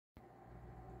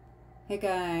Hey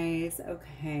guys,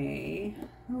 okay.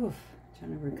 Oof,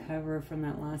 trying to recover from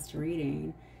that last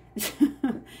reading.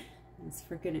 It's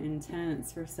freaking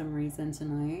intense for some reason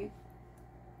tonight.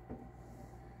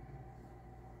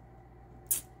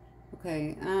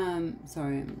 Okay,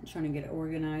 sorry, I'm trying to get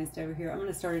organized over here. I'm going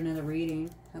to start another reading.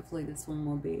 Hopefully this one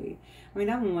will be, I mean,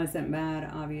 that one wasn't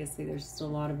bad. Obviously, there's just a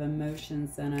lot of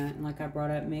emotions in it. And like I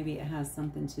brought up, maybe it has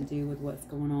something to do with what's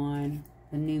going on.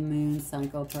 The new moon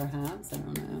cycle, perhaps. I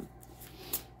don't know.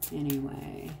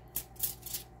 Anyway.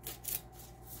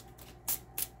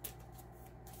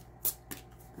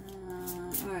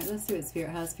 Alright, let's see what Spirit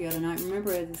has for you tonight.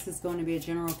 Remember, this is going to be a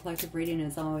general collective reading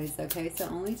as always, okay? So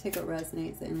only take what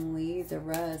resonates and leave the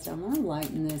rest. I want to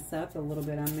lighten this up a little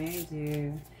bit. I may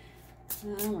do.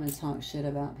 I don't want to talk shit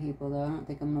about people, though. I don't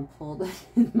think I'm going to pull that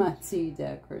in my tea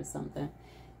deck or something.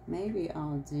 Maybe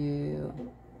I'll do...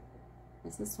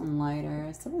 Is this one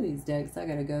lighter? Some of these decks I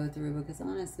got to go through because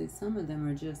honestly, some of them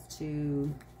are just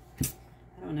too...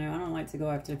 I don't know. I don't like to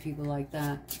go after people like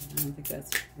that. I don't think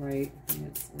that's right. I think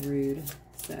it's rude.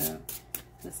 So,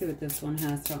 let's see what this one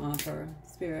has to offer.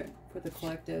 Spirit for the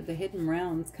collective. The hidden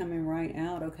realms coming right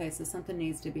out. Okay, so something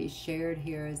needs to be shared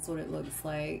here is what it looks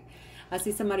like. I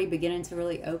see somebody beginning to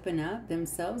really open up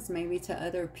themselves, maybe to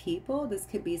other people. This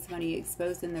could be somebody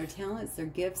exposing their talents, their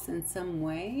gifts in some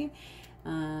way.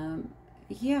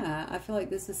 Yeah, I feel like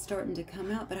this is starting to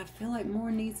come out, but I feel like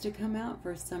more needs to come out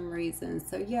for some reason.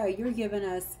 So yeah, you're giving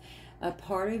us a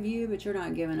part of you, but you're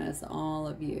not giving us all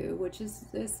of you, which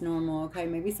is normal. Okay,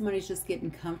 maybe somebody's just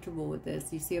getting comfortable with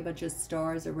this. You see a bunch of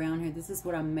stars around here. This is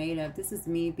what I'm made of. This is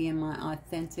me being my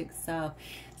authentic self.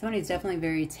 Somebody's definitely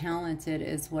very talented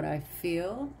is what I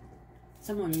feel.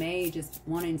 Someone may just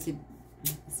wanting to,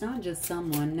 it's not just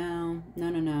someone.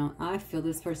 No. I feel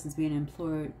this person's being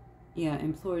implored. Yeah,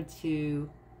 implored to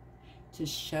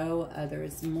show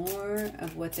others more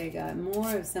of what they got,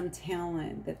 more of some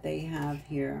talent that they have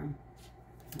here.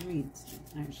 Let me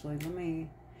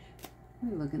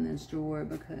look in this drawer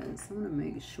because I want to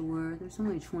make sure. There's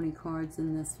only 20 cards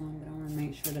in this one, but I want to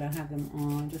make sure that I have them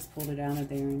all. I just pulled it out of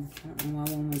there, and I don't know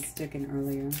why one was sticking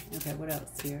earlier. Okay, what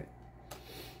else here?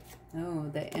 Oh,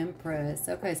 the Empress.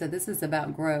 Okay, so this is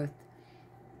about growth.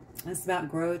 This is about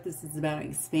growth. This is about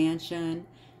expansion.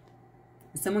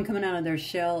 Someone coming out of their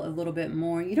shell a little bit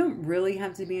more. You don't really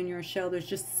have to be in your shell. There's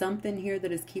just something here that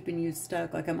is keeping you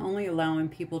stuck. Like I'm only allowing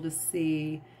people to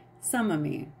see some of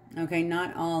me. Okay,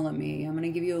 not all of me. I'm going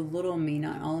to give you a little of me,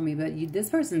 not all of me. But this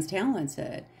person's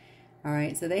talented. All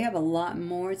right, so they have a lot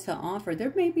more to offer.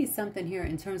 There may be something here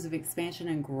in terms of expansion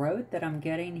and growth that I'm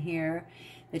getting here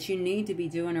that you need to be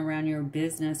doing around your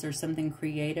business or something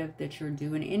creative that you're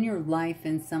doing in your life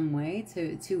in some way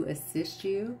to assist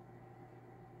you.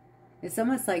 It's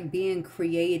almost like being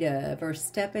creative or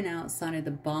stepping outside of the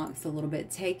box a little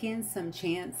bit, taking some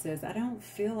chances. I don't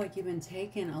feel like you've been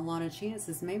taking a lot of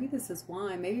chances. Maybe this is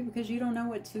why. Maybe because you don't know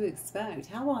what to expect.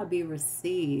 How will I be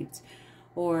received?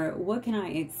 Or what can I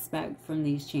expect from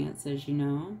these chances, you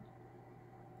know?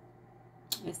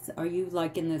 Are you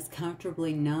like in this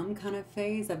comfortably numb kind of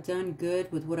phase? I've done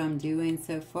good with what I'm doing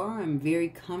so far. I'm very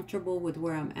comfortable with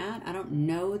where I'm at. I don't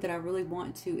know that I really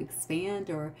want to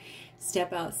expand or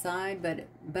step outside,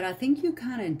 but I think you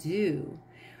kind of do.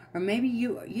 Or maybe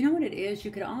you know what it is?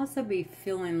 You could also be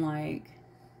feeling like,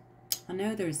 I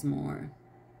know there's more.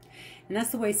 And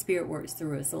that's the way Spirit works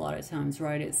through us a lot of times,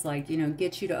 right? It's like, you know,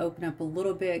 get you to open up a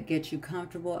little bit, get you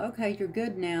comfortable. Okay, you're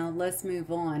good now. Let's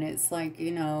move on. It's like,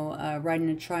 you know, riding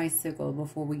a tricycle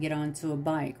before we get onto a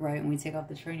bike, right? And we take off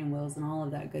the training wheels and all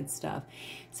of that good stuff.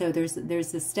 So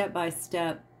there's a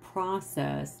step-by-step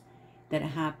process that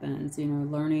happens, you know,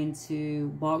 learning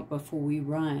to walk before we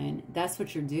run. That's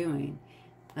what you're doing.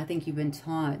 I think you've been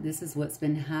taught this is what's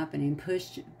been happening.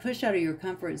 Push out of your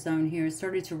comfort zone here.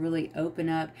 Started to really open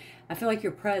up. I feel like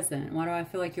you're present. Why do I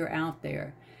feel like you're out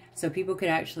there? So people could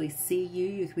actually see you.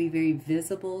 You could be very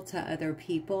visible to other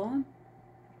people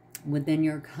within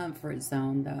your comfort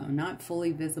zone, though. Not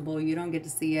fully visible. You don't get to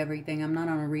see everything. I'm not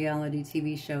on a reality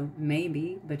TV show.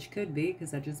 Maybe, but you could be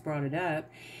because I just brought it up.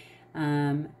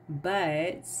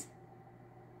 But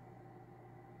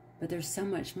there's so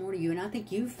much more to you, and I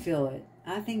think you feel it.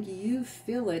 I think you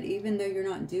feel it, even though you're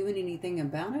not doing anything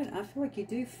about it. I feel like you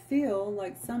do feel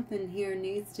like something here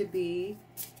needs to be,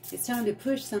 it's time to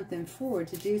push something forward,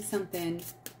 to do something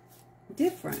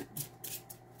different.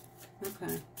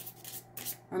 Okay.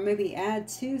 Or maybe add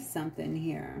to something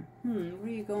here. What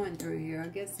are you going through here? I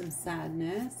get some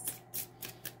sadness.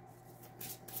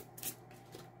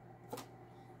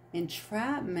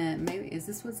 Entrapment. Maybe, is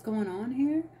this what's going on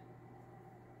here?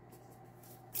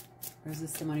 Or is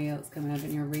this somebody else coming up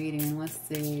in your reading? Let's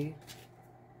see.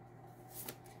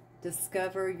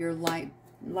 discover your life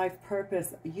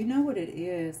purpose. You know what it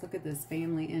is. Look at this,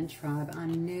 family and tribe. I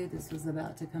knew this was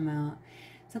about to come out.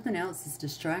 Something else is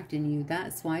distracting you.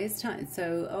 That's why it's time.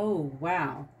 So, oh,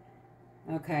 wow.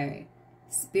 Okay.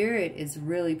 Spirit is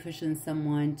really pushing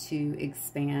someone to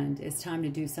expand. It's time to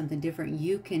do something different.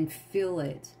 You can feel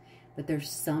it. But there's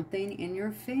something in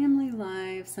your family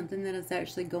life, something that is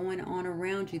actually going on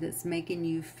around you that's making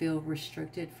you feel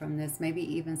restricted from this. Maybe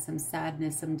even some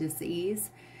sadness, some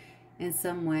dis-ease in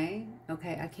some way.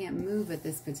 Okay, I can't move at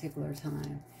this particular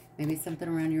time. Maybe something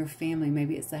around your family.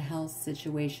 Maybe it's a health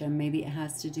situation. Maybe it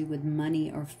has to do with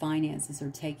money or finances or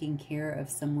taking care of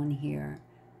someone here.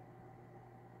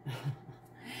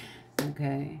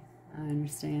 Okay, I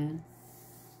understand.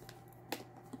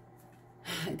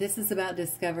 This is about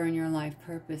discovering your life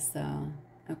purpose, though.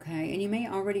 Okay, and you may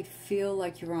already feel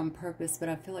like you're on purpose, but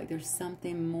I feel like there's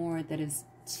something more that is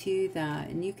to that.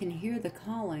 And you can hear the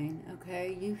calling,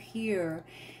 okay? You hear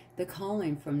the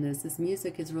calling from this. This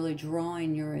music is really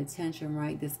drawing your attention,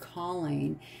 right? This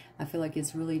calling, I feel like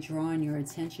it's really drawing your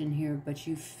attention here, but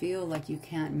you feel like you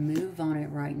can't move on it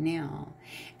right now.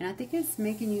 And I think it's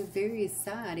making you very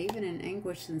sad, even in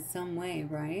anguish in some way,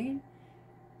 right?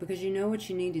 Because you know what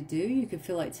you need to do. You can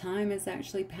feel like time is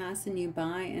actually passing you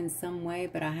by in some way,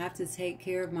 but I have to take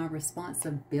care of my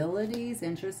responsibilities.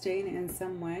 Interesting in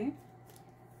some way.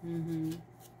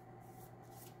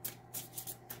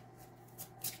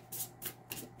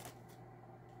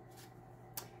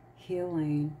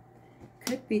 Healing.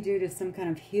 Could be due to some kind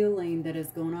of healing that is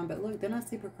going on. But look, then I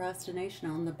see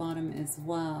procrastination on the bottom as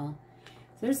well.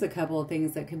 So there's a couple of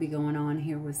things that could be going on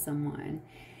here with someone.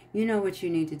 You know what you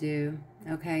need to do,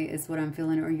 okay, is what I'm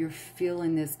feeling, or you're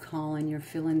feeling this calling, you're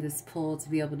feeling this pull to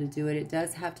be able to do it. It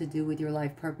does have to do with your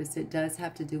life purpose. It does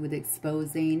have to do with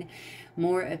exposing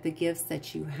more of the gifts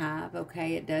that you have,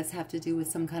 okay? It does have to do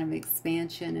with some kind of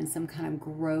expansion and some kind of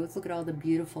growth. Look at all the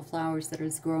beautiful flowers that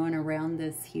is growing around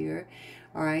this here,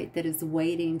 all right, that is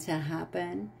waiting to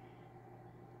happen.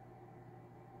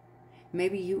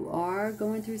 Maybe you are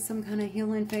going through some kind of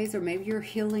healing phase, or maybe you're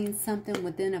healing something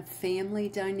within a family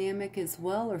dynamic as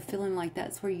well, or feeling like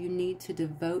that's where you need to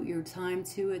devote your time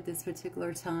to at this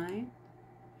particular time.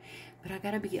 But I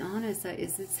gotta be honest,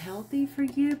 is this healthy for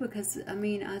you? Because, I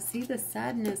mean, I see the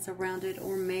sadness around it,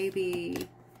 or maybe,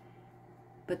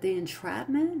 but the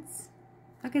entrapments?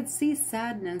 I could see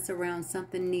sadness around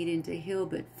something needing to heal,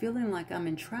 but feeling like I'm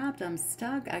entrapped, I'm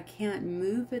stuck, I can't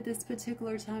move at this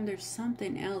particular time. There's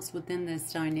something else within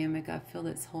this dynamic I feel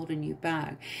that's holding you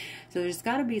back. So there's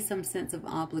got to be some sense of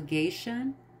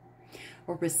obligation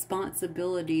or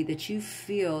responsibility that you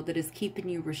feel that is keeping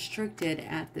you restricted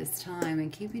at this time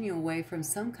and keeping you away from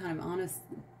some kind of honest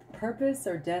purpose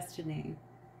or destiny.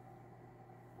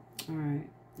 All right,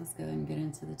 let's go ahead and get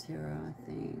into the tarot, I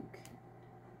think.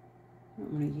 I'm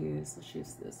going to use, let's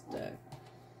use this deck.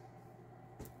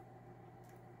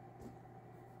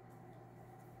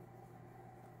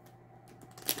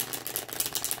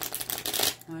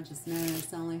 I just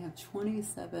noticed I only have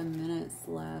 27 minutes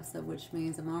left, so which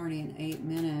means I'm already in 8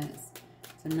 minutes.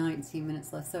 So 19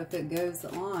 minutes left. So if it goes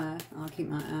off, I'll keep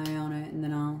my eye on it, and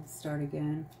then I'll start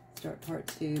again. Start part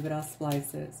 2, but I'll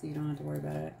splice it so you don't have to worry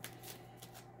about it.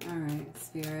 All right,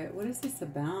 Spirit, what is this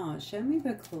about? Show me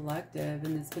the collective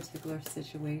in this particular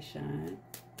situation.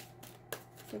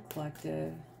 The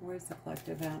collective. Where's the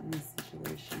collective out in this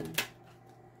situation?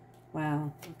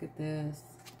 Wow, look at this.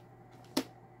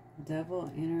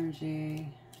 Devil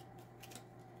energy.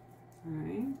 All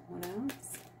right, what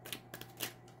else?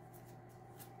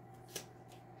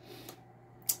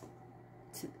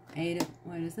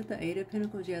 Wait, is it the Eight of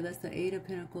Pentacles? Yeah, that's the Eight of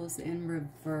Pentacles in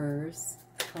reverse.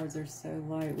 Cards are so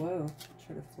light. Whoa,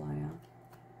 try to fly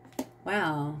out.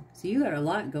 Wow, so you got a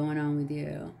lot going on with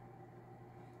you.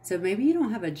 So maybe you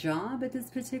don't have a job at this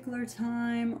particular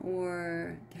time,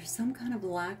 or there's some kind of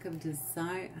lack of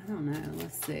desire. I don't know.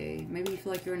 Let's see. Maybe you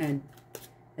feel like you're in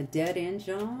a dead-end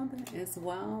job as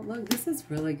well. Look, this has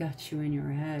really got you in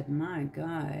your head. My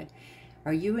God.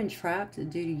 Are you entrapped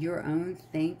due to your own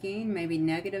thinking? Maybe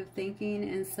negative thinking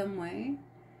in some way?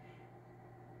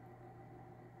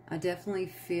 I definitely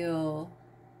feel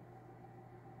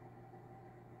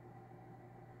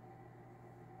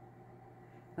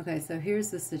okay, so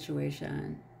here's the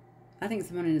situation. I think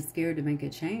someone is scared to make a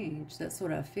change. That's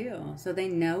what I feel. So they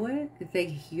know it. If they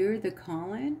hear the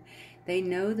calling, they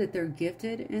know that they're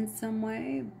gifted in some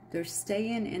way. They're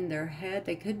staying in their head.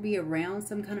 They could be around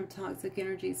some kind of toxic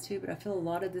energies too, but I feel a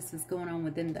lot of this is going on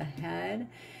within the head.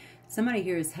 Somebody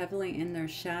here is heavily in their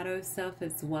shadow self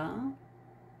as well.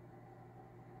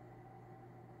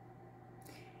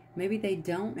 Maybe they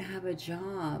don't have a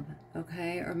job,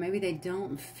 okay? Or maybe they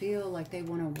don't feel like they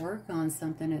want to work on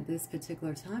something at this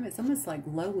particular time. It's almost like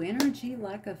low energy,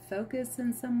 lack of focus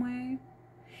in some way.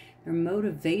 Their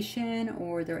motivation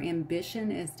or their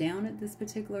ambition is down at this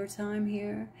particular time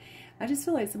here. I just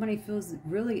feel like somebody feels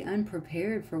really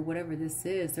unprepared for whatever this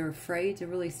is. They're afraid to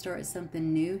really start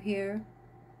something new here.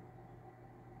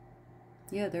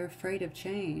 Yeah, they're afraid of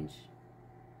change.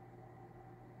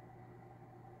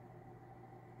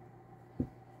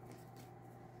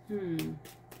 And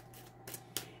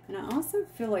I also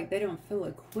feel like they don't feel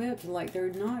equipped, like they're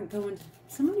not going to,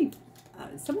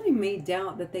 somebody may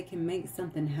doubt that they can make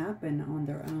something happen on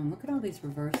their own. Look at all these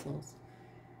reversals.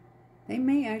 They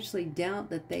may actually doubt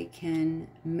that they can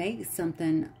make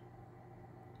something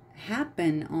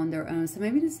happen on their own. So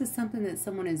maybe this is something that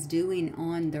someone is doing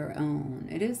on their own.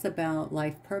 It is about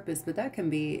life purpose, but that can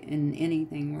be in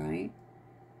anything, right?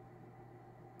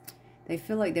 They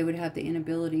feel like they would have the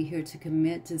inability here to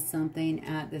commit to something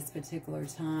at this particular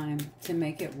time to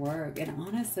make it work. And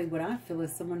honestly, what I feel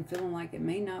is someone feeling like it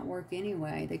may not work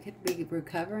anyway. They could be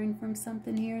recovering from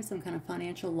something here, some kind of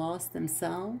financial loss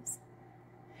themselves.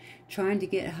 Trying to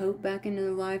get hope back into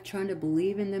their life, trying to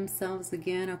believe in themselves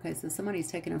again. Okay, so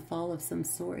somebody's taking a fall of some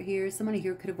sort here. Somebody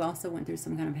here could have also went through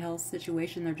some kind of health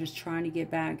situation. They're just trying to get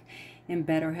back in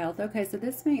better health. Okay, so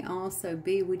this may also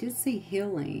be, we did see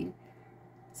healing.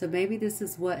 So maybe this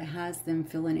is what has them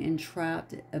feeling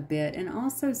entrapped a bit, and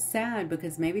also sad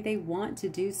because maybe they want to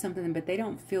do something, but they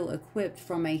don't feel equipped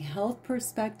from a health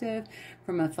perspective,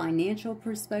 from a financial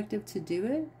perspective to do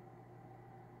it.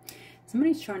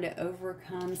 Somebody's trying to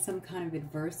overcome some kind of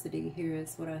adversity here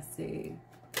is what I see.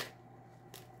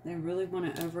 They really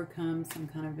want to overcome some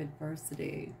kind of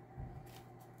adversity.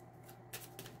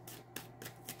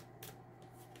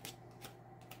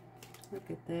 Look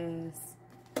at this.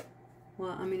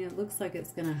 Well, I mean, it looks like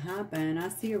it's going to happen. I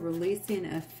see a releasing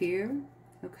of fear.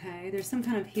 Okay, there's some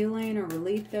kind of healing or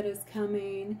relief that is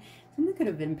coming. Something could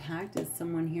have impacted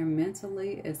someone here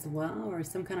mentally as well, or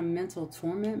some kind of mental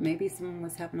torment. Maybe someone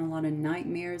was having a lot of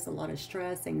nightmares, a lot of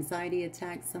stress, anxiety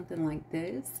attacks, something like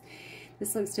this.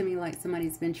 This looks to me like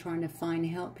somebody's been trying to find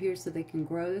help here so they can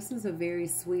grow. This is a very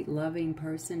sweet, loving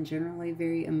person, generally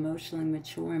very emotionally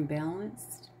mature and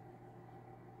balanced.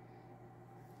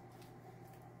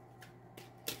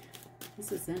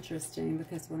 This is interesting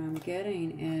because what I'm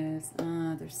getting is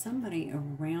there's somebody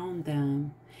around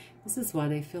them. This is why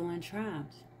they feel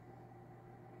entrapped.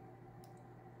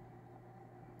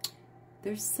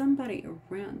 There's somebody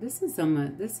around. This is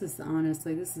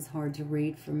honestly, this is hard to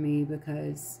read for me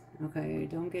because, okay,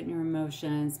 don't get in your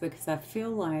emotions, because I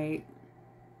feel like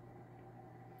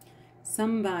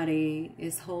somebody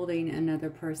is holding another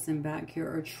person back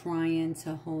here or trying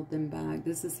to hold them back.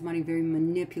 This is somebody very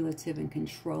manipulative and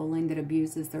controlling that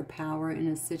abuses their power in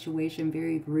a situation,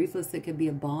 very ruthless. It could be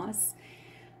a boss,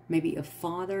 maybe a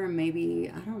father, maybe,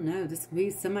 I don't know, this could be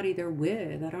somebody they're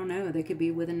with. I don't know. They could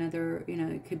be with another, you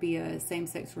know, it could be a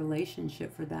same-sex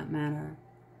relationship for that matter.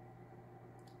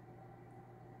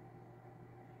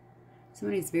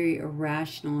 Somebody's very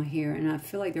irrational here, and I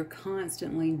feel like they're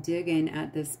constantly digging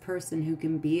at this person who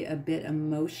can be a bit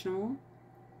emotional.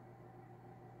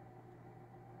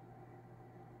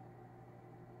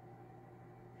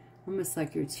 Almost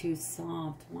like you're too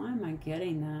soft. Why am I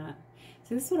getting that?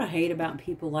 So this is what I hate about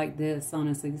people like this,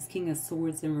 honestly. This King of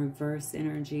Swords in reverse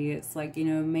energy. It's like, you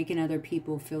know, making other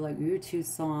people feel like you're too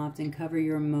soft and cover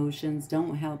your emotions.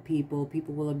 Don't help people.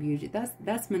 People will abuse you.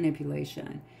 That's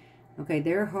manipulation. Okay,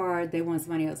 they're hard. They want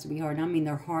somebody else to be hard. I mean,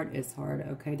 their heart is hard.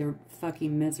 Okay, they're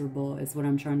fucking miserable is what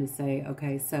I'm trying to say.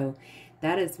 Okay, so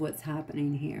that is what's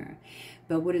happening here.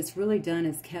 But what it's really done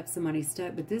is kept somebody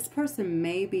stuck. But this person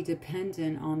may be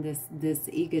dependent on this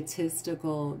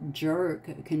egotistical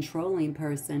jerk, controlling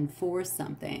person for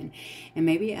something. And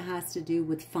maybe it has to do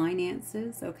with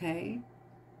finances, okay?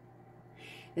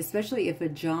 Especially if a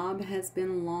job has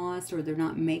been lost or they're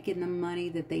not making the money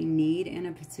that they need in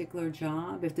a particular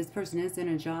job. If this person is in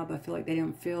a job, I feel like they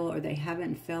don't feel, or they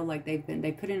haven't felt like they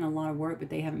put in a lot of work, but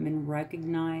they haven't been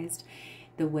recognized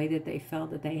the way that they felt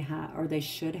that they have, or they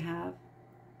should have.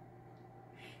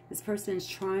 This person is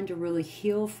trying to really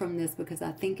heal from this because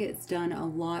I think it's done a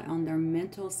lot on their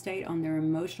mental state, on their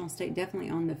emotional state, definitely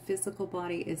on the physical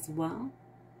body as well.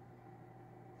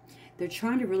 They're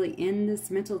trying to really end this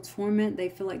mental torment they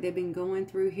feel like they've been going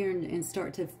through here, and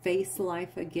start to face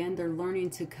life again. They're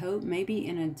learning to cope, maybe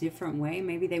in a different way.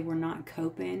 Maybe they were not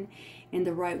coping in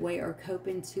the right way, or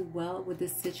coping too well with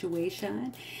this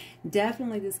situation.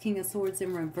 Definitely this King of Swords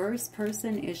in reverse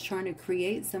person is trying to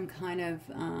create some kind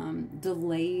of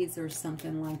delays or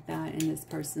something like that in this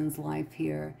person's life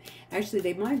here. Actually,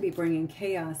 they might be bringing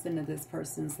chaos into this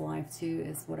person's life too,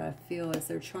 is what I feel, as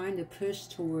they're trying to push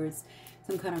towards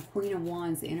some kind of Queen of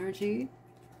Wands energy.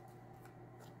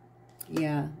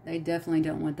 Yeah, they definitely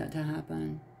don't want that to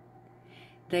happen.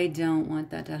 They don't want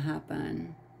that to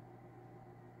happen.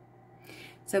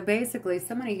 So basically,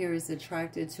 somebody here is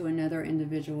attracted to another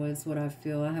individual is what I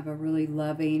feel. I have a really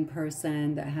loving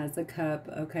person that has a cup.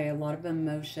 Okay, a lot of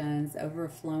emotions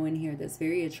overflowing here, that's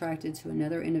very attracted to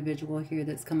another individual here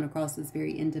that's coming across as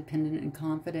very independent and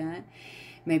confident.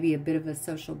 Maybe a bit of a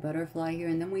social butterfly here.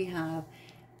 And then we have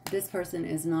this person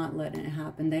is not letting it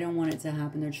happen. They don't want it to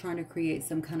happen. They're trying to create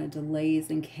some kind of delays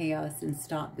and chaos and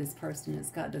stop this person.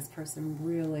 It's got this person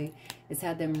really, it's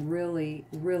had them really,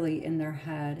 really in their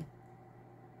head,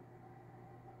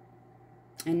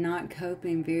 and not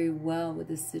coping very well with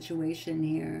this situation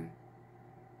here.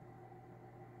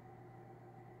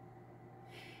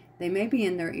 They may be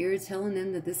in their ear telling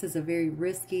them that this is a very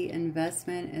risky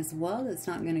investment as well. It's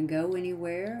not going to go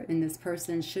anywhere, and this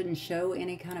person shouldn't show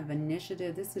any kind of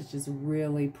initiative. This is just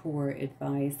really poor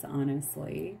advice,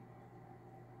 honestly.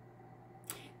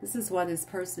 This is why this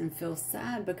person feels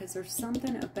sad, because there's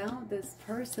something about this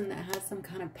person that has some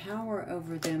kind of power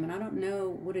over them, and I don't know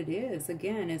what it is.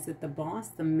 Again, is it the boss,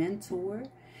 the mentor?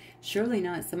 Surely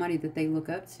not somebody that they look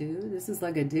up to. This is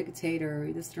like a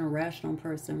dictator. This is an irrational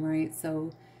person, right?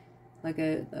 So like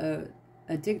a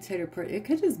dictator, it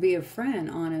could just be a friend,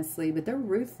 honestly, but they're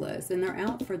ruthless and they're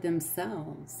out for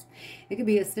themselves. It could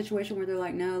be a situation where they're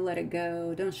like, no, let it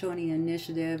go, don't show any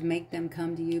initiative, make them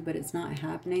come to you, but it's not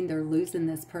happening. They're losing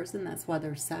this person. That's why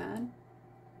they're sad.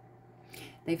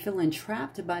 They feel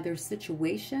entrapped by their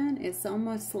situation. It's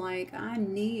almost like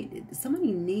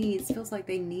feels like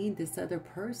they need this other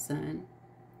person.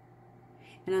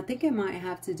 And I think it might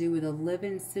have to do with a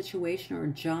living situation or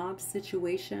job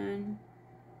situation.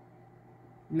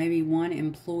 Maybe one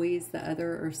employs the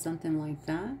other or something like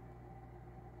that.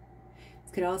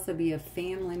 This could also be a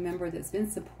family member that's been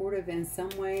supportive in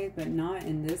some way, but not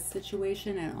in this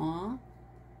situation at all.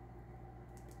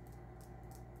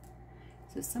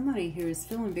 So somebody here is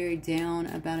feeling very down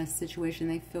about a situation.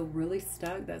 They feel really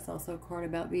stuck. That's also a card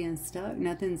about being stuck.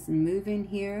 Nothing's moving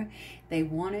here. They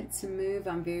want it to move.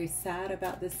 I'm very sad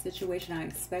about this situation. I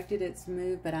expected it to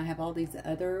move, but I have all these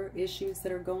other issues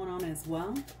that are going on as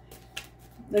well.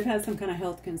 They've had some kind of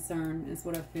health concern, is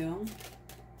what I feel.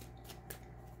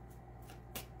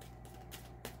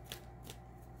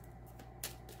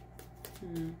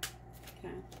 Okay.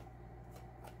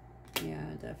 Yeah,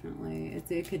 definitely.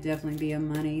 It could definitely be a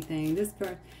money thing.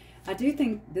 I do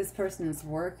think this person is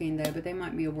working, though, but they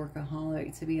might be a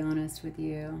workaholic, to be honest with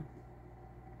you.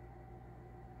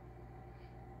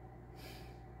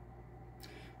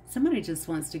 Somebody just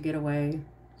wants to get away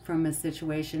from a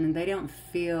situation, and they don't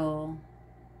feel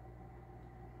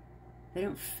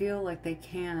like they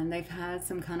can. They've had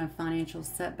some kind of financial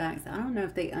setbacks. I don't know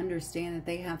if they understand that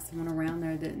they have someone around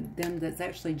there that's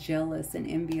actually jealous and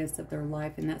envious of their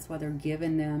life, and that's why they're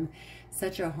giving them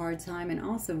such a hard time, and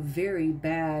also very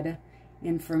bad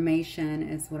information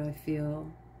is what I feel.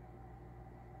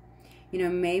 You know,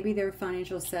 maybe their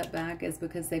financial setback is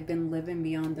because they've been living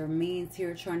beyond their means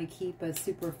here, trying to keep a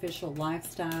superficial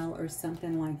lifestyle or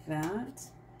something like that.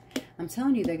 I'm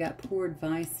telling you, they got poor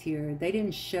advice here. They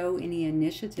didn't show any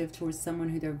initiative towards someone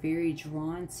who they're very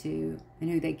drawn to and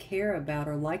who they care about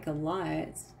or like a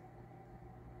lot.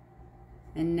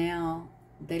 And now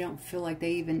they don't feel like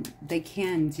they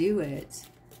can do it.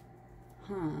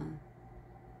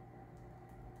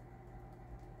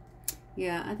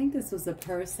 Yeah, I think this was a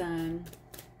person.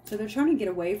 So they're trying to get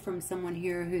away from someone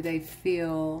here who they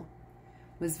feel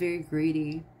was very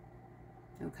greedy.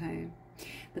 Okay.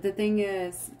 But the thing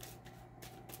is,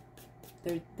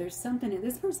 there's something,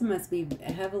 this person must be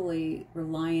heavily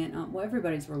reliant on, well,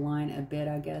 everybody's reliant a bit,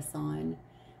 I guess, on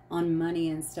money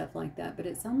and stuff like that, but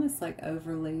it's almost like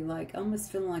overly, like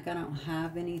almost feeling like I don't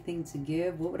have anything to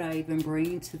give. What would I even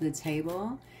bring to the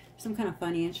table? Some kind of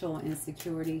financial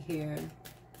insecurity here.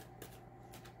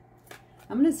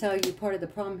 I'm going to tell you part of the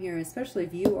problem here, especially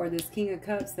if you are this King of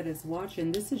Cups that is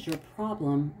watching, this is your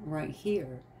problem right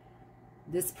here.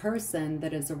 This person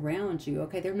that is around you,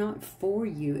 okay, they're not for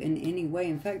you in any way.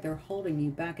 In fact, they're holding you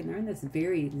back, and they're in this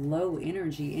very low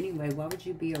energy anyway. Why would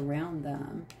you be around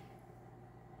them?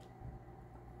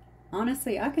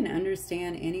 Honestly, I can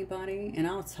understand anybody, and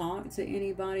I'll talk to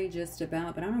anybody just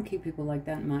about, but I don't keep people like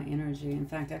that in my energy. In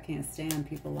fact, I can't stand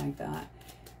people like that.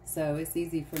 So it's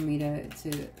easy for me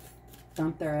to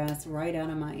thump their ass right out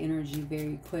of my energy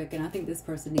very quick. And I think this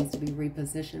person needs to be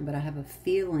repositioned, but I have a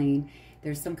feeling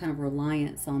there's some kind of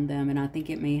reliance on them, and I think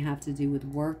it may have to do with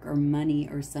work or money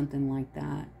or something like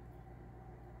that.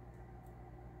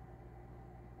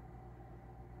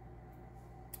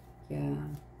 Yeah.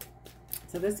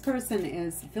 So this person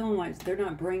is feeling like they're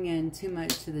not bringing too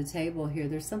much to the table here.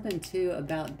 There's something, too,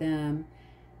 about them.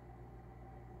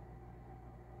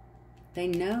 They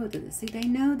know that, see, they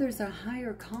know there's a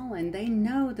higher calling. They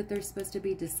know that they're supposed to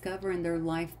be discovering their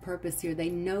life purpose here. They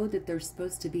know that they're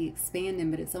supposed to be expanding,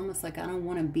 but it's almost like, I don't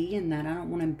want to be in that. I don't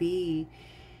want to be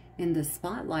in the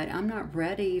spotlight. I'm not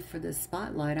ready for the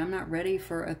spotlight. I'm not ready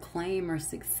for acclaim or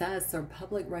success or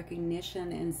public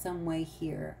recognition in some way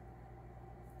here.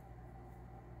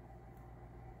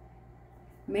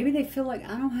 Maybe they feel like,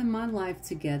 I don't have my life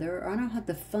together, or I don't have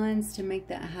the funds to make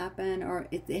that happen, or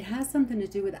it has something to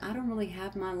do with, I don't really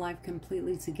have my life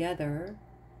completely together,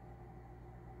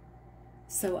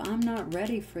 so I'm not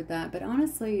ready for that. But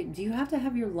honestly, do you have to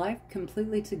have your life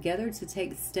completely together to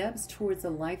take steps towards a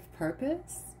life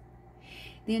purpose?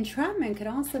 The entrapment could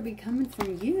also be coming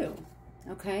from you.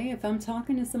 Okay, if I'm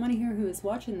talking to somebody here who is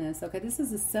watching this, okay, this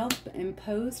is a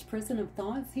self-imposed prison of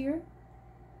thoughts here.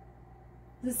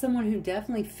 This is someone who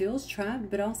definitely feels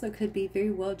trapped, but also could be very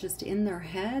well just in their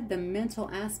head. The mental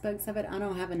aspects of it, I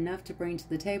don't have enough to bring to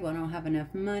the table. I don't have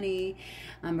enough money.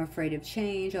 I'm afraid of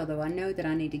change, although I know that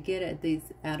I need to get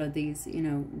out of these, you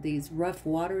know, these rough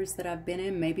waters that I've been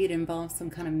in. Maybe it involves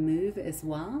some kind of move as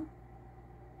well.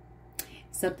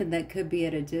 Something that could be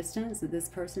at a distance that this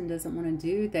person doesn't want to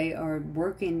do. They are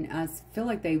working, I feel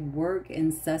like they work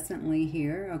incessantly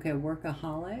here. Okay,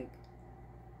 workaholic.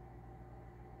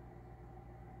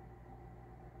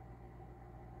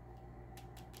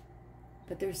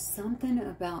 But there's something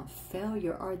about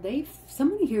failure. Are they,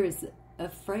 somebody here is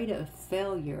afraid of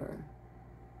failure.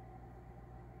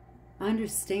 I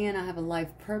understand I have a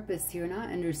life purpose here, and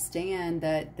I understand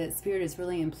that Spirit is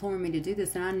really imploring me to do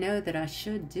this, and I know that I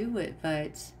should do it,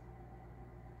 but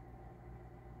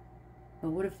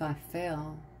what if I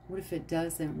fail? What if it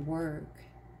doesn't work?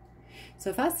 So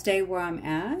if I stay where I'm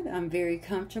at, I'm very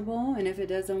comfortable, and if it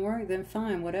doesn't work, then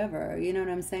fine, whatever. You know what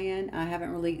I'm saying? I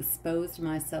haven't really exposed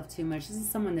myself too much. This is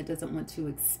someone that doesn't want to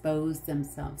expose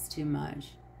themselves too much.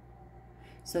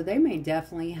 So they may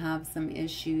definitely have some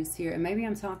issues here. And maybe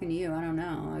I'm talking to you. I don't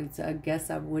know. I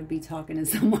guess I would be talking to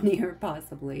someone here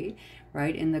possibly,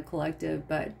 right, in the collective.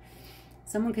 But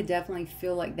someone could definitely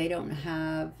feel like they don't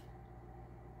have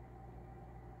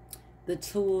the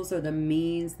tools or the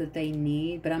means that they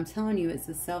need. But I'm telling you, it's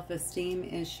a self-esteem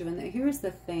issue. And here's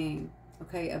the thing,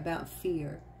 okay, about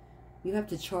fear. You have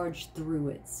to charge through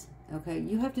it, okay?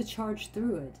 You have to charge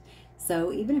through it.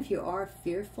 So even if you are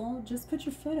fearful, just put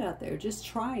your foot out there. Just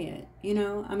try it, you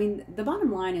know? I mean, the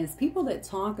bottom line is people that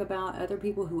talk about other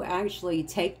people who actually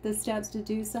take the steps to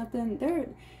do something,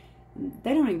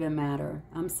 they don't even matter.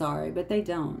 I'm sorry, but they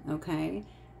don't, okay?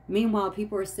 Meanwhile,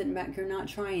 people are sitting back here not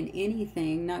trying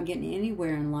anything, not getting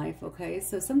anywhere in life, okay?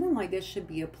 So something like this should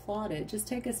be applauded. Just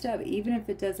take a step, even if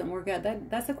it doesn't work out.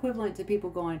 That's equivalent to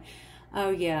people going, oh,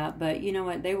 yeah, but you know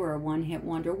what? They were a one-hit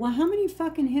wonder. Well, how many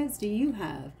fucking hits do you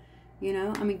have? You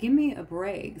know, I mean, give me a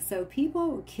break. So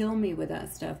people kill me with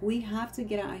that stuff. We have to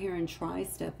get out here and try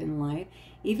stuff in life.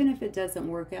 Even if it doesn't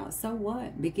work out, so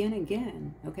what? Begin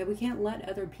again. Okay, we can't let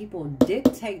other people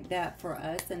dictate that for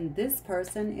us. And this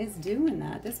person is doing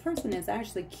that. This person is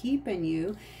actually keeping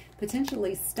you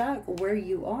potentially stuck where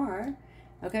you are.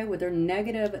 Okay, with their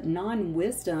negative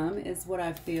non-wisdom is what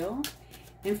I feel.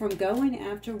 And from going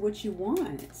after what you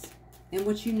want and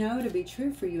what you know to be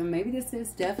true for you. And maybe this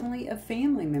is definitely a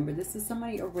family member. This is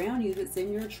somebody around you that's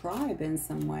in your tribe in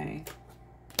some way.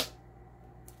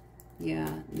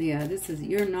 Yeah, this is,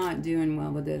 you're not doing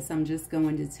well with this. I'm just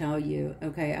going to tell you,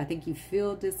 okay, I think you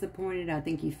feel disappointed. I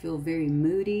think you feel very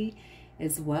moody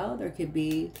as well. There could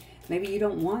be, maybe you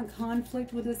don't want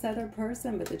conflict with this other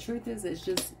person, but the truth is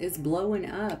it's blowing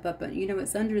up. But you know,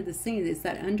 it's under the scene. It's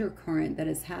that undercurrent that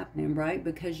is happening, right?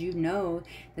 Because you know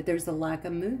that there's a lack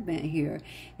of movement here.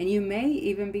 And you may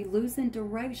even be losing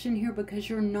direction here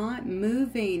because you're not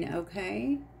moving,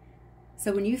 okay?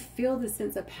 So when you feel the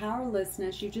sense of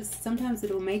powerlessness, sometimes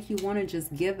it'll make you want to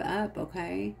just give up,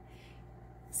 okay?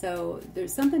 So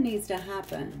there's something needs to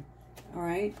happen, all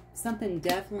right? Something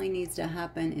definitely needs to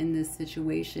happen in this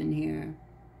situation here.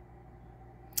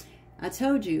 I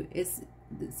told you,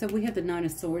 so we have the Nine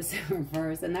of Swords in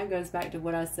reverse, and that goes back to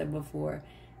what I said before.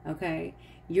 Okay?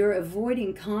 You're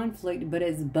avoiding conflict, but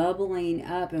it's bubbling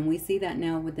up. And we see that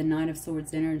now with the Knight of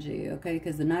Swords energy. Okay?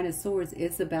 Because the Knight of Swords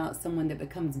is about someone that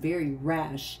becomes very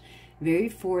rash, very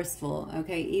forceful.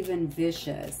 Okay? Even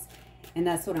vicious. And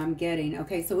that's what I'm getting.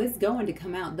 Okay, so it's going to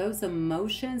come out. Those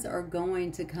emotions are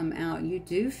going to come out. You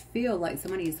do feel like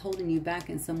somebody is holding you back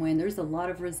in some way. And there's a lot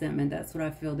of resentment. That's what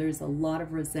I feel. There's a lot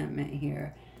of resentment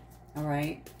here. All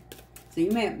right. So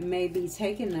you may be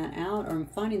taking that out or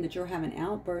finding that you're having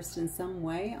outbursts in some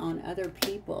way on other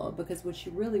people. Because what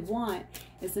you really want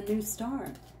is a new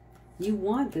start. You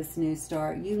want this new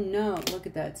start. You know, look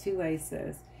at that, 2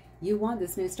 aces. You want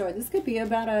this new start. This could be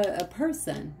about a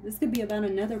person. This could be about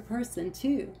another person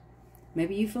too.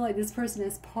 Maybe you feel like this person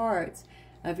is part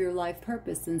of your life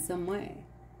purpose in some way.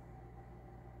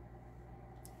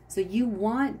 So you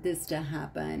want this to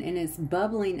happen, and it's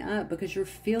bubbling up because you're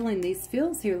feeling these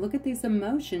feels here. Look at these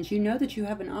emotions. You know that you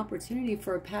have an opportunity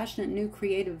for a passionate, new,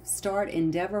 creative start,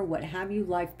 endeavor, what have you,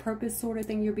 life purpose sort of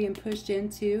thing you're being pushed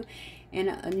into, and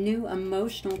a new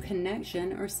emotional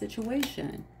connection or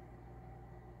situation.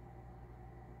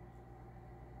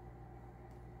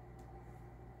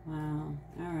 Wow.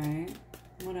 All right.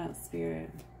 What else,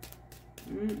 Spirit?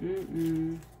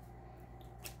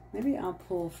 Maybe I'll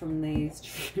pull from these.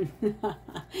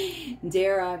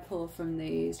 Dare I pull from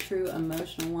these true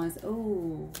emotional ones?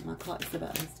 Oh, my clock's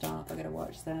about to stop. I got to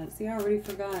watch that. See, I already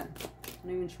forgot.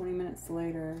 Not even 20 minutes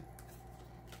later.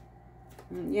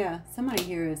 Yeah, somebody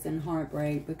here is in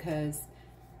heartbreak because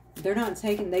they're not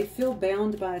taking, they feel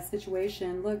bound by a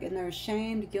situation. Look, and they're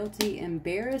ashamed, guilty,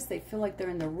 embarrassed. They feel like they're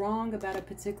in the wrong about a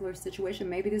particular situation.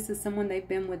 Maybe this is someone they've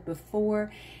been with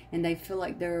before and they feel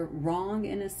like they're wrong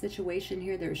in a situation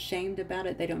here. They're ashamed about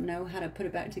it. They don't know how to put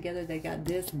it back together. They got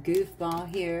this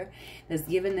goofball here that's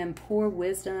giving them poor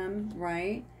wisdom,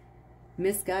 right?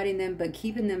 Misguiding them, but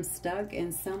keeping them stuck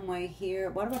in some way here.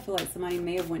 Why do I feel like somebody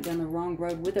may have went down the wrong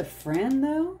road with a friend,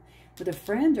 though? With a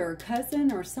friend or a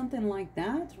cousin or something like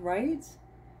that, right?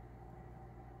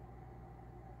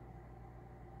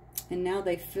 And now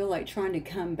they feel like trying to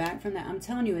come back from that. I'm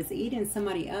telling you, it's eating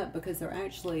somebody up because they're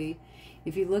actually,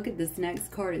 if you look at this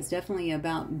next card, it's definitely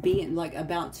about being like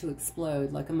about to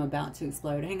explode. Like I'm about to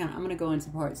explode. Hang on, I'm going to go into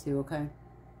part 2, okay?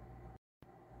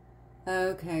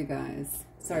 Okay, guys.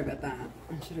 Sorry about that.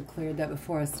 I should have cleared that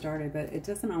before I started, but it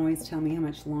doesn't always tell me how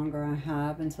much longer I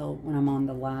have until when I'm on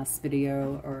the last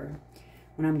video or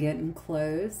when I'm getting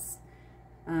close.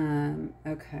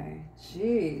 Okay.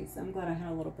 Jeez. I'm glad I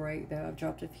had a little break, though. I've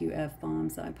dropped a few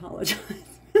F-bombs. I apologize.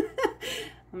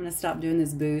 I'm going to stop doing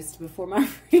this boost before my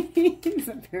readings.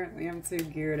 Apparently, I'm too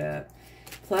geared up.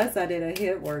 Plus, I did a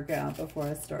HIIT workout before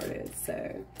I started,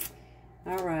 so.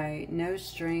 All right. No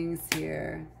strings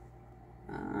here.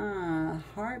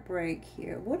 Heartbreak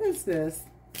here. What is this?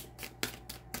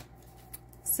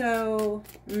 So,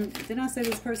 didn't I say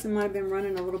this person might have been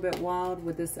running a little bit wild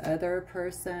with this other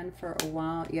person for a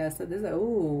while? Yeah, so this,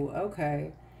 oh,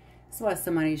 okay. That's why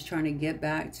somebody's trying to get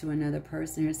back to another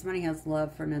person here. Somebody has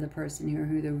love for another person here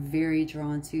who they're very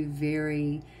drawn to,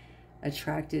 very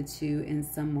attracted to in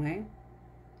some way.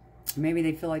 Maybe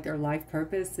they feel like their life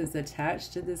purpose is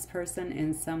attached to this person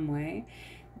in some way.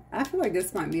 I feel like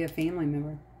this might be a family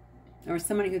member or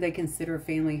somebody who they consider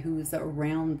family who is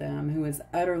around them, who is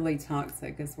utterly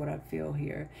toxic is what I feel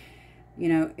here. You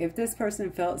know, if this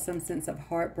person felt some sense of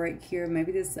heartbreak here,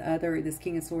 maybe this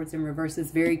King of Swords in reverse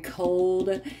is very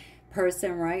cold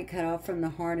person, right? Cut off from the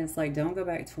heart. It's like, don't go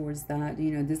back towards that.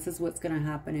 You know, this is what's going to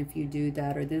happen if you do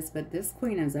that or this. But this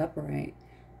Queen is upright.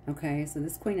 Okay, so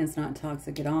this Queen is not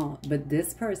toxic at all. But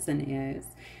this person is.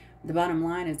 The bottom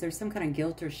line is there's some kind of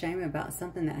guilt or shame about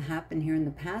something that happened here in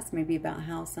the past. Maybe about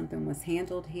how something was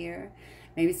handled here.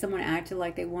 Maybe someone acted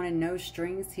like they wanted no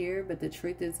strings here, but the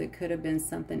truth is it could have been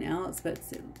something else. But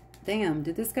damn,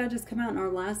 did this guy just come out in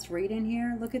our last reading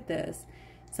here? Look at this.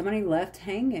 Somebody left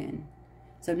hanging.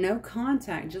 So no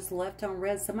contact, just left on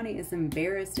red. Somebody is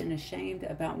embarrassed and ashamed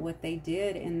about what they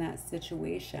did in that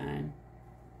situation.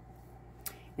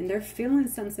 And they're feeling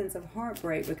some sense of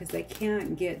heartbreak because they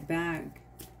can't get back.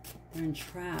 They're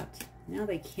entrapped. Now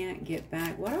they can't get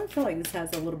back. Why do I feel like this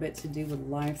has a little bit to do with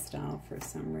lifestyle for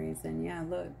some reason? Yeah,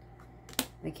 look.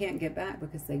 They can't get back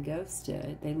because they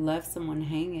ghosted. They left someone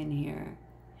hanging here.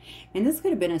 And this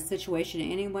could have been a situation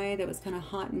anyway that was kind of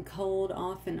hot and cold,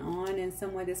 off and on. In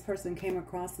some way, this person came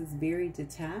across as very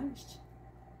detached.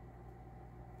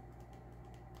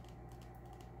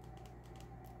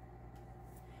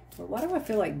 But why do I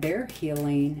feel like they're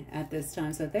healing at this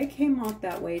time? So if they came off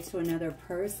that way to another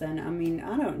person, I mean,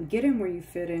 I don't get in where you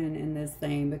fit in this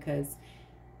thing, because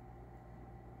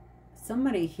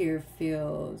somebody here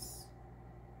feels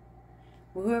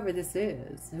Well, whoever this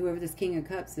is, whoever this King of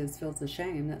Cups is, feels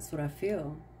ashamed. That's what I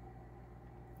feel.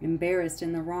 Embarrassed,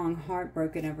 in the wrong,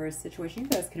 heartbroken over a situation. You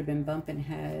guys could have been bumping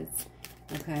heads,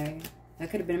 okay? That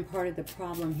could have been part of the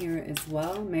problem here as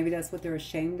well. Maybe that's what they're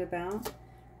ashamed about.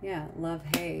 Yeah, love,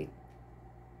 hate.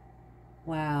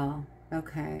 Wow.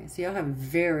 Okay, so y'all have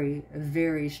very,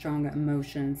 very strong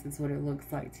emotions is what it looks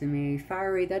like to me.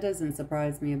 Fiery, that doesn't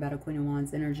surprise me about a Queen of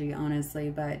Wands energy, honestly,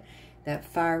 but that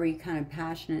fiery kind of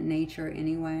passionate nature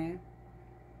anyway.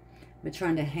 But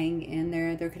trying to hang in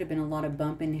there. There could have been a lot of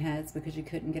bumping heads because you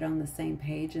couldn't get on the same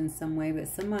page in some way. But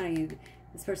somebody,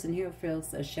 this person here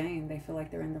feels ashamed. They feel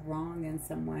like they're in the wrong in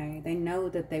some way. They know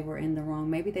that they were in the wrong.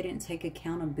 Maybe they didn't take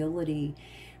accountability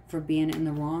for being in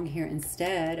the wrong here.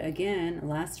 Instead, again,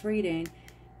 last reading,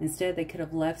 instead they could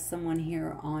have left someone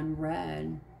here on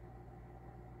red.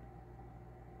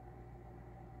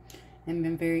 And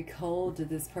been very cold to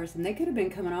this person. They could have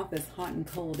been coming off as hot and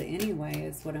cold anyway,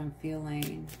 is what I'm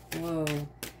feeling. Whoa.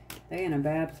 They in a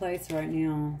bad place right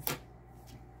now.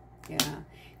 Yeah.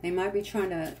 They might be trying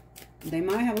to, they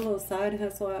might have a little side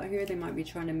hustle out here. They might be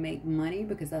trying to make money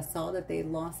because I saw that they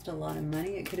lost a lot of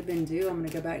money. It could have been due. I'm going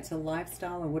to go back to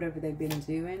lifestyle or whatever they've been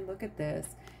doing. Look at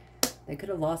this. They could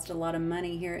have lost a lot of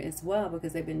money here as well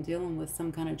because they've been dealing with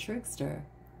some kind of trickster.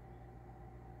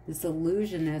 This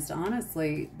illusionist,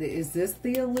 honestly, is this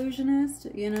the illusionist?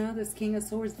 You know, this King of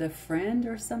Swords, the friend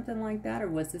or something like that? Or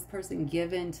was this person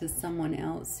given to someone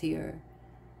else here?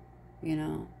 You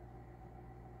know?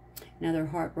 Now they're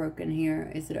heartbroken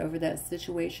here. Is it over that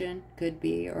situation? Could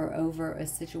be. Or over a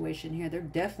situation here. They're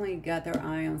definitely got their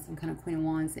eye on some kind of Queen of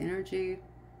Wands energy.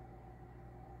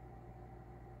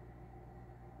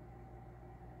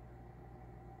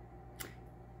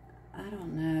 I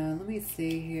don't know. Let me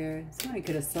see here. Somebody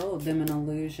could have sold them an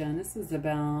illusion. This is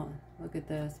about, look at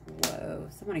this. Whoa.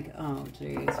 Somebody, oh,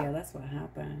 geez. Yeah, that's what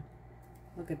happened.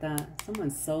 Look at that.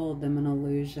 Someone sold them an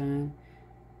illusion.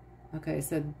 Okay,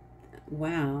 so,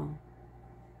 wow.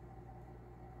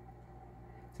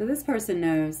 So this person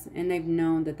knows, and they've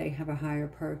known that they have a higher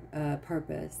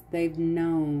purpose. They've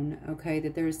known, okay,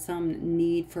 that there's some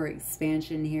need for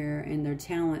expansion here in their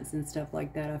talents and stuff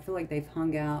like that. I feel like they've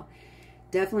hung out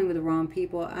definitely with the wrong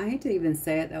people. I hate to even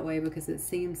say it that way because it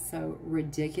seems so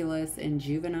ridiculous and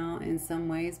juvenile in some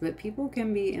ways, but people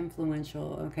can be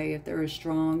influential, okay, if they're a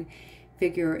strong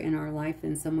figure in our life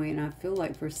in some way. And I feel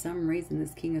like for some reason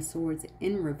this King of Swords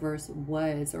in reverse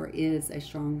was or is a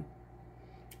strong,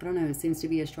 I don't know, it seems to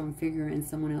be a strong figure in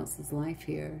someone else's life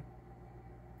here.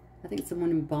 I think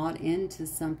someone bought into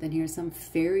something here, some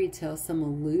fairy tale, some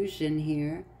illusion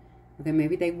here. Okay,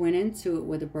 maybe they went into it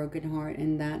with a broken heart,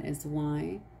 and that is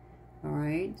why. All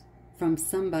right, from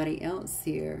somebody else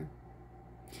here.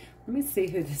 Let me see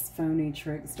who this phony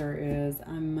trickster is.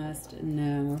 I must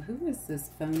know. Who is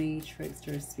this phony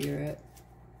trickster spirit?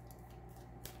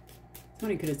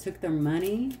 Somebody could have took their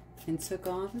money and took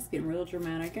off. It's getting real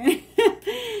dramatic.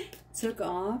 Took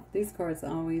off. These cards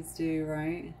always do,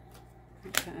 right?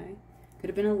 Okay. Could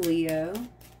have been a Leo.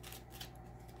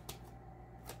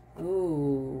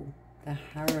 Oh, the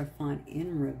Hierophant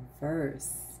in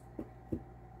reverse.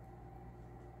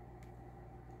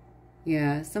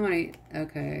 Yeah, somebody,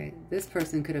 okay, this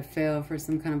person could have failed for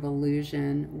some kind of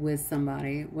illusion with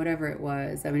somebody, whatever it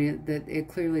was. I mean, it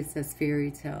clearly says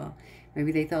fairy tale.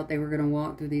 Maybe they thought they were going to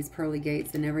walk through these pearly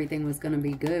gates and everything was going to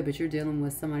be good, but you're dealing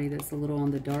with somebody that's a little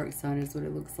on the dark side is what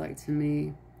it looks like to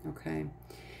me. Okay.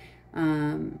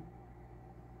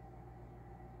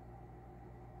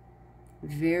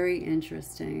 Very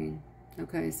interesting.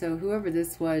 Okay, so whoever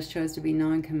this was chose to be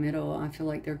non-committal. I feel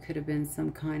like there could have been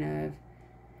some kind of,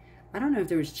 I don't know if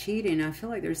there was cheating. I feel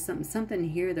like there's something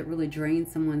here that really drained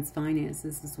someone's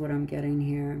finances is what I'm getting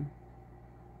here.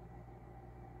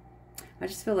 I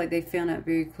just feel like they found out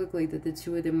very quickly that the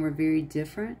two of them were very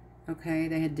different. Okay,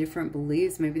 they had different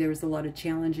beliefs. Maybe there was a lot of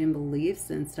challenging beliefs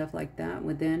and stuff like that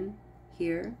within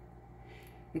here.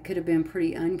 It could have been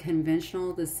pretty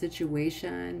unconventional, the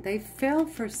situation. They fell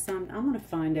for some, I'm going to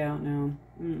find out now.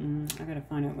 I got to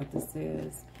find out what this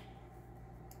is.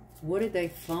 What did they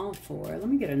fall for? Let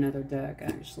me get another deck,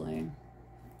 actually.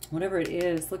 Whatever it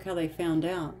is, look how they found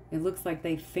out. It looks like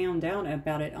they found out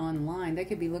about it online. They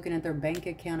could be looking at their bank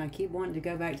account. I keep wanting to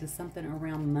go back to something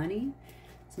around money.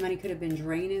 Somebody could have been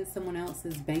draining someone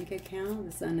else's bank account.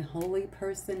 This unholy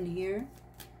person here.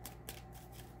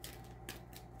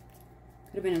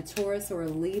 Could have been a Taurus or a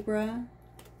Libra.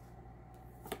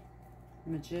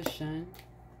 Magician.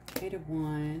 Eight of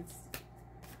Wands.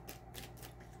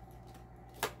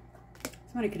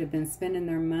 Somebody could have been spending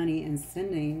their money and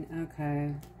sending,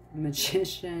 okay,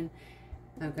 Magician.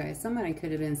 Okay, somebody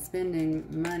could have been spending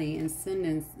money and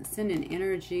sending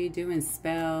energy, doing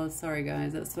spells. Sorry,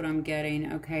 guys, that's what I'm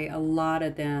getting. Okay, a lot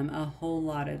of them, a whole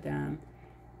lot of them.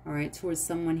 All right, towards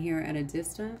someone here at a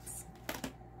distance.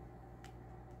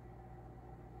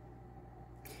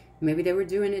 Maybe they were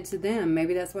doing it to them.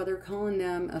 Maybe that's why they're calling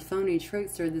them a phony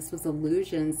trickster. This was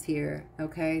illusions here,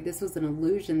 okay? This was an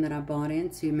illusion that I bought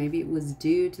into. Maybe it was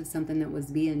due to something that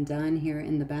was being done here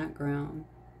in the background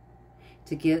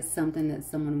to get something that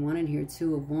someone wanted here.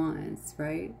 Two of Wands,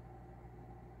 right?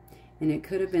 And it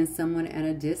could have been someone at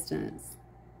a distance.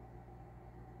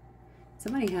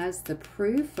 Somebody has the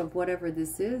proof of whatever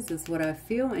this is what I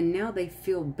feel, and now they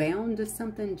feel bound to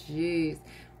something. Jeez.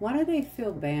 Why do they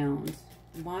feel bound?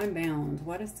 Why bound?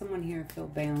 Why does someone here feel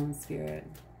bound, Spirit?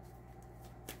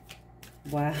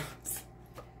 Wow.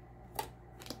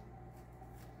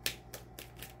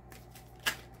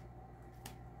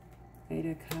 Eight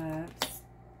of Cups.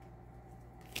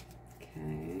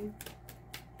 Okay.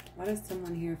 Why does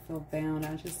someone here feel bound?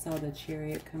 I just saw the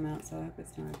Chariot come out, so I hope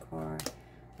it's not a car.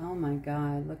 Oh my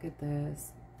God, look at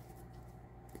this.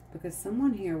 Because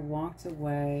someone here walked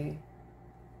away.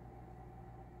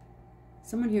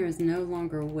 Someone here is no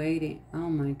longer waiting. Oh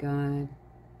my God.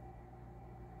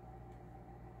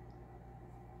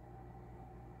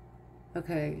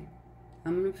 Okay.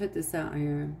 I'm going to put this out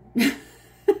here.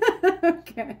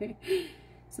 Okay.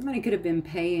 Somebody could have been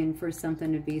paying for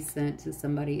something to be sent to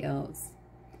somebody else.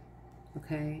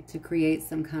 Okay. To create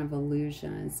some kind of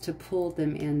illusions. To pull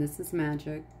them in. This is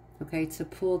magic. Okay. To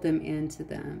pull them into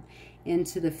them.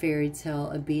 Into the fairy tale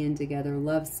of being together.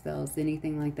 Love spells.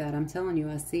 Anything like that. I'm telling you,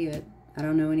 I see it. I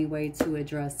don't know any way to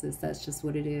address this. That's just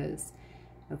what it is.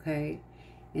 Okay?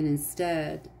 And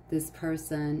instead, this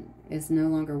person is no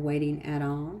longer waiting at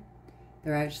all.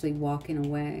 They're actually walking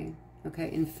away.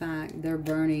 Okay? In fact, they're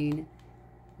burning.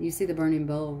 You see the burning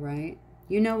bowl, right?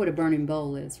 You know what a burning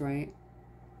bowl is, right?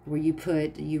 Where you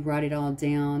write it all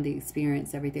down, the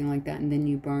experience, everything like that, and then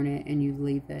you burn it and you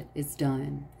leave it. It's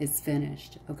done. It's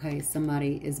finished. Okay?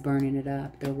 Somebody is burning it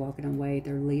up. They're walking away.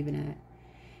 They're leaving it.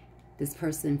 This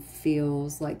person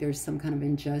feels like there's some kind of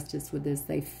injustice with this.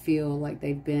 They feel like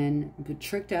they've been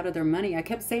tricked out of their money. I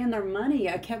kept saying their money.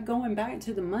 I kept going back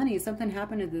to the money. Something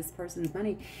happened to this person's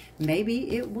money.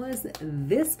 Maybe it was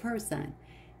this person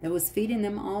that was feeding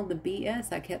them all the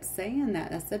BS. I kept saying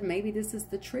that. I said, maybe this is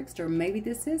the trickster. Maybe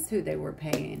this is who they were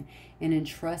paying and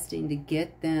entrusting to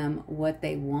get them what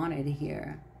they wanted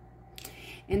here.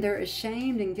 And they're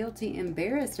ashamed and guilty,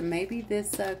 embarrassed. And maybe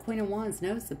this Queen of Wands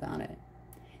knows about it.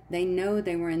 They know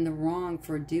they were in the wrong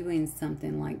for doing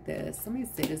something like this. Let me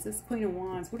see. Does this Queen of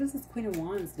Wands, what does this Queen of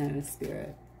Wands know,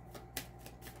 Spirit?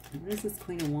 What does this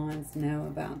Queen of Wands know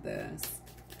about this?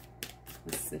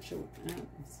 This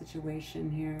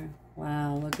situation here.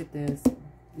 Wow, look at this.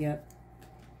 Yep.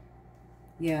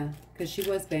 Yeah, because she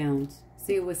was bound.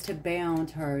 See, it was to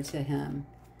bound her to him.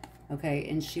 Okay,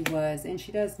 and she does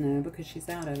know because she's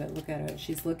out of it. Look at her.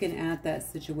 She's looking at that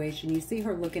situation. You see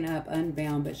her looking up,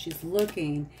 unbound, but she's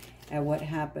looking at what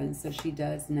happened. So she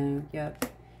does know.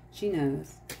 Yep, she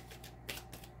knows.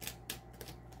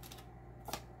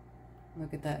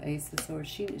 Look at that Ace of Swords.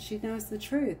 She knows the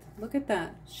truth. Look at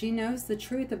that. She knows the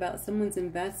truth about someone's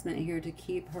investment here to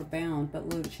keep her bound. But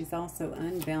look, she's also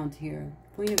unbound here.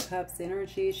 Queen of Cups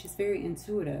energy. She's very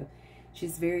intuitive.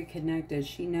 She's very connected.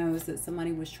 She knows that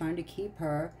somebody was trying to keep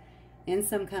her in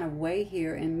some kind of way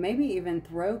here and maybe even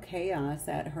throw chaos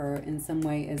at her in some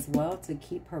way as well to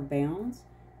keep her bound.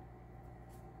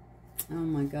 Oh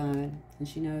my God. And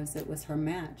she knows it was her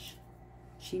match.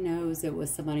 She knows it was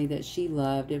somebody that she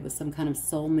loved. It was some kind of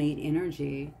soulmate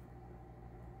energy.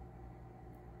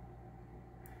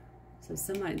 So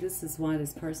somebody, this is why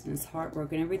this person is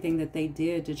heartbroken. Everything that they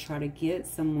did to try to get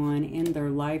someone in their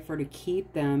life or to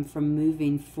keep them from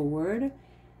moving forward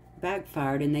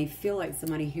backfired. And they feel like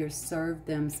somebody here served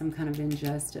them some kind of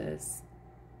injustice.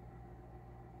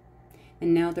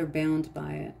 And now they're bound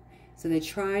by it. So they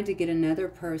tried to get another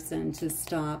person to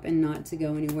stop and not to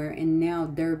go anywhere. And now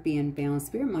they're being bound.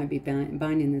 Spirit might be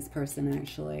binding this person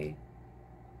actually.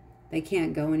 They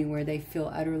can't go anywhere. They feel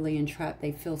utterly entrapped.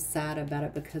 They feel sad about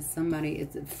it because somebody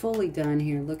is fully done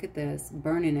here. Look at this.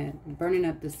 Burning it. Burning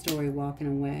up the story, walking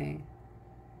away.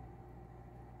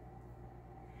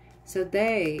 So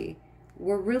they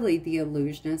were really the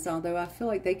illusionists, although I feel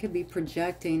like they could be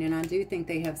projecting, and I do think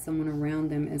they have someone around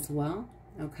them as well.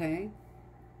 Okay?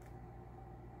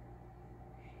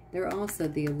 They're also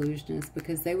the illusionists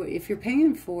because they were, if you're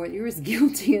paying for it, you're as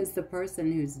guilty as the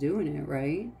person who's doing it,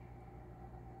 right?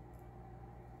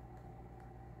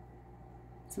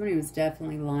 Somebody was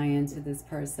definitely lying to this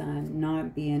person,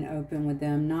 not being open with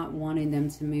them, not wanting them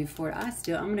to move forward. I'm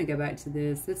going to go back to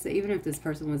this. Even if this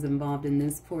person was involved in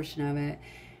this portion of it,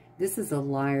 this is a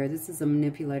liar. This is a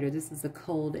manipulator. This is a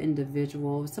cold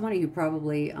individual. Somebody who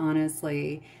probably,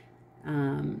 honestly,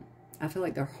 I feel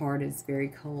like their heart is very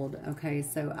cold. Okay,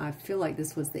 so I feel like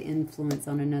this was the influence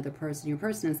on another person. Your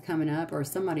person is coming up, or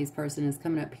somebody's person is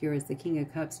coming up here as the King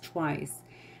of Cups twice.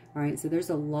 All right, so there's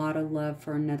a lot of love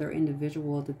for another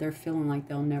individual that they're feeling like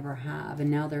they'll never have. And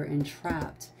now they're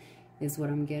entrapped is what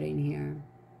I'm getting here.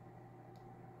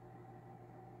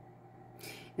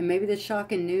 And maybe the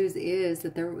shocking news is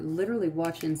that they're literally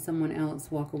watching someone else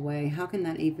walk away. How can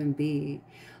that even be?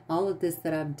 All of this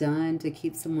that I've done to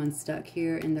keep someone stuck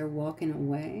here and they're walking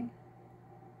away.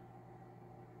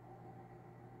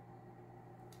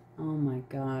 Oh my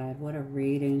God, what a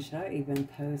reading. Should I even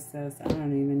post this? I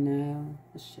don't even know.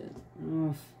 This shit.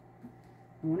 Oof.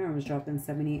 I wonder I was dropping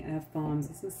 70 F-bombs.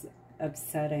 This is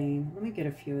upsetting. Let me get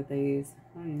a few of these.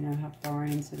 I don't even know how far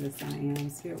into this I am.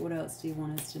 Spirit, what else do you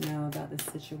want us to know about this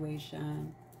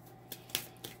situation?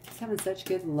 Just having such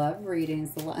good love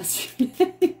readings the last few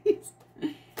days.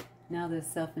 Now this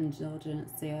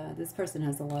self-indulgence, yeah. This person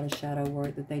has a lot of shadow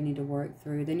work that they need to work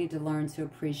through. They need to learn to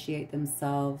appreciate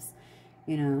themselves.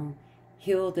 You know,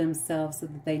 heal themselves so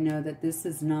that they know that this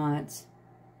is not,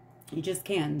 you just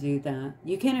can't do that.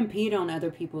 You can't impede on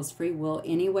other people's free will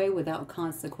anyway without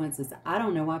consequences. I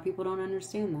don't know why people don't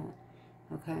understand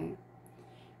that, okay?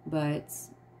 But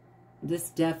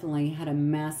this definitely had a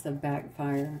massive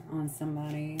backfire on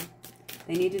somebody.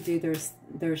 They need to do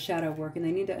their shadow work, and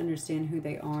they need to understand who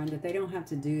they are and that they don't have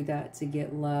to do that to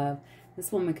get love.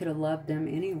 This woman could have loved them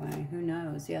anyway. Who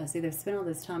knows? Yeah, see, they've spent all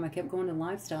this time. I kept going to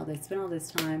lifestyle. They spent all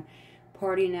this time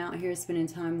partying out here, spending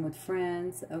time with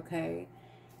friends, okay,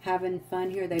 having fun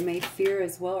here. They may fear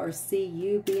as well or see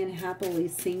you being happily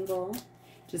single,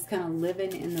 just kind of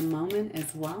living in the moment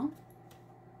as well.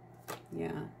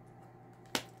 Yeah.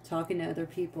 Talking to other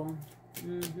people.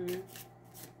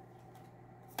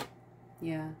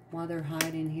 Yeah, while they're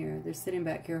hiding here. They're sitting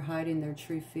back here hiding their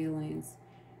true feelings.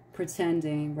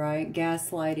 Pretending, right?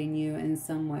 Gaslighting you in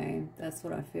some way. That's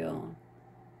what I feel.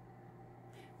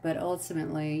 But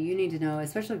ultimately, you need to know,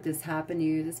 especially if this happened to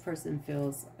you, this person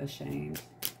feels ashamed.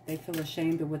 They feel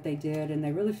ashamed of what they did, and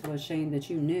they really feel ashamed that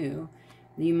you knew.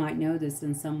 You might know this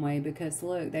in some way because,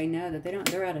 look, they know that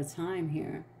they're out of time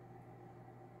here.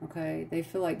 Okay? They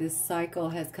feel like this cycle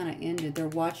has kind of ended. They're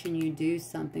watching you do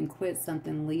something, quit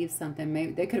something, leave something.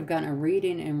 Maybe they could have gotten a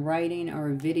reading and writing or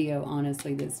a video,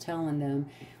 honestly, that's telling them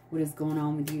what is going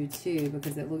on with you too,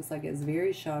 because it looks like it's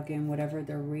very shocking, whatever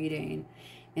they're reading.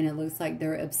 And it looks like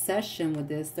their obsession with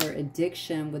this, their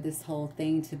addiction with this whole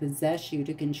thing to possess you,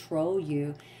 to control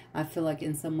you, I feel like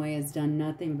in some way has done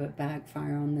nothing but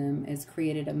backfire on them. It's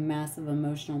created a massive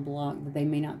emotional block that they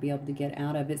may not be able to get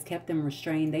out of. It's kept them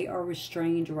restrained. They are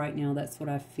restrained right now. That's what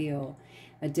I feel.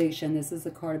 Addiction. This is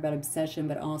a card about obsession,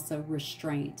 but also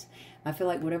restraint. I feel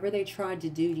like whatever they tried to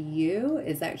do to you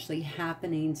is actually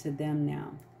happening to them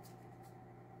now.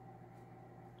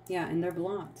 Yeah, and they're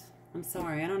blocked. I'm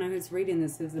sorry. I don't know whose reading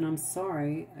this is, and I'm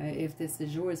sorry if this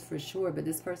is yours for sure, but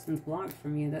this person's blocked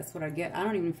from you. That's what I get. I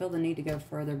don't even feel the need to go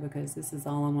further because this is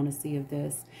all I want to see of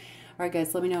this. All right,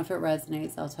 guys, let me know if it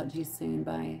resonates. I'll talk to you soon.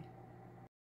 Bye.